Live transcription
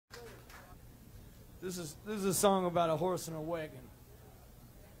This is a song about a horse and a wagon.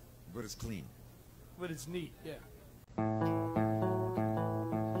 But it's clean. But it's neat, yeah.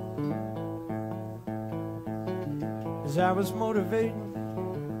 As I was motivating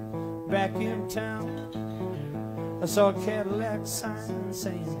back in town, I saw a Cadillac sign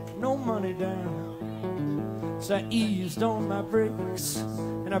saying no money down. So I eased on my brakes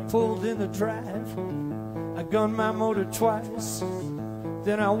and I pulled in the drive. I gunned my motor twice,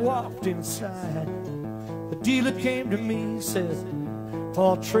 then I walked inside. The dealer came to me, said,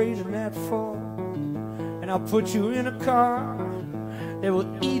 Paul, trading that for, and I'll put you in a car that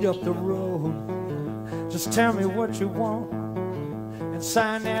will eat up the road. Just tell me what you want and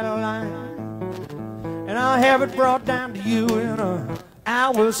sign that line, and I'll have it brought down to you in an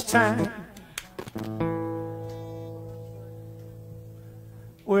hour's time.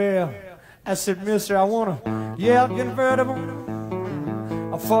 Well, I said, mister, I want a Yale convertible,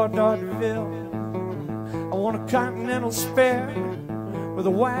 a Ford Butterfield. I want a Continental spare with a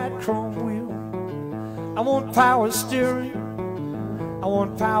wide chrome wheel. I want power steering. I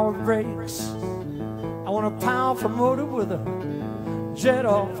want power brakes. I want a powerful motor with a jet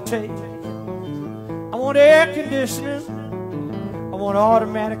off tape. I want air conditioning. I want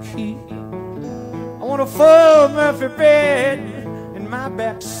automatic heat. I want a full Murphy bed in my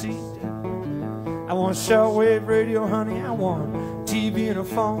back seat. I want a shortwave radio, honey. I want TV and a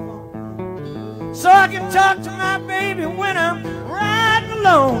phone, so I can talk to my baby when I'm riding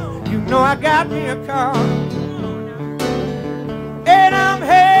alone. You know I got me a car, and I'm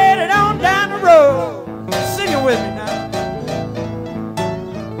headed on down the road. Sing it with me now.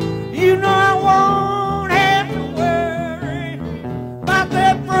 You know I won't have to worry about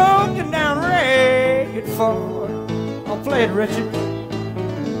that broken down ragged Ford. I'll play it, Richard.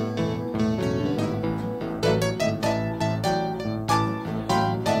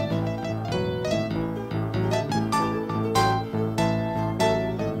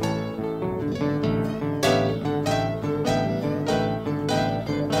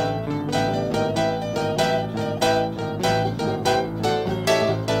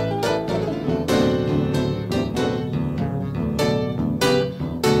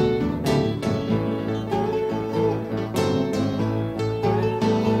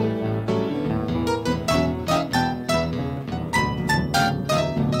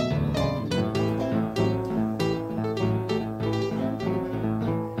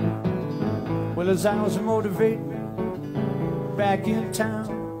 Well, as I was motivated back in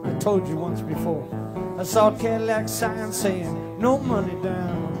town, I told you once before, I saw a Cadillac sign saying no money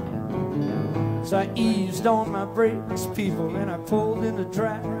down. So I eased on my brakes, people, and I pulled in the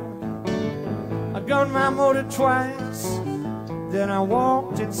drive. I gunned my motor twice, then I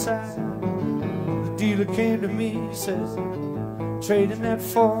walked inside. The dealer came to me, he says, trading that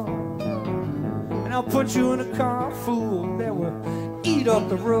for, and I'll put you in a car, fool, that will eat up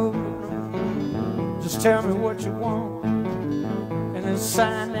the road. Just tell me what you want and then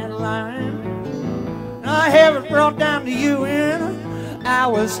sign that line, and I'll have it brought down to you in an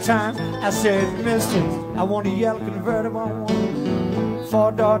hour's time. I said, mister, I want a yellow convertible, I want a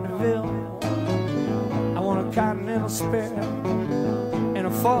Ford Butterfield, I want a Continental spare and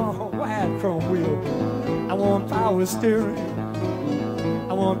a Ford wide chrome wheel. I want power steering,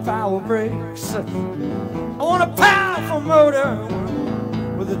 I want power brakes, I want a powerful motor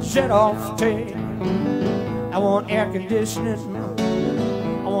with a jet off tail. I want air conditioning,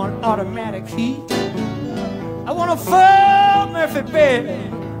 I want automatic heat, I want a full Murphy bed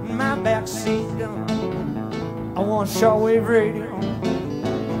in my back seat. I want shortwave radio,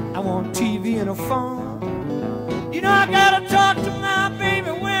 I want TV and a phone. You know I gotta talk to my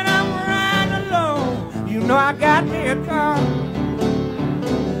baby when I'm riding alone. You know I got me a car,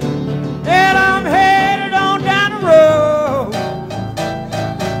 and I'm headed on down the road.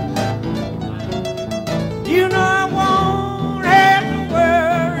 You know I won't have to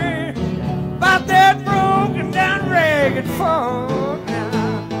worry about that broken down ragged Ford. Now,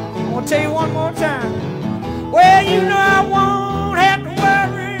 I'm gonna tell you one more time. Well, you know I won't have to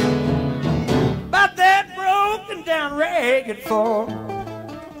worry about that broken down ragged Ford.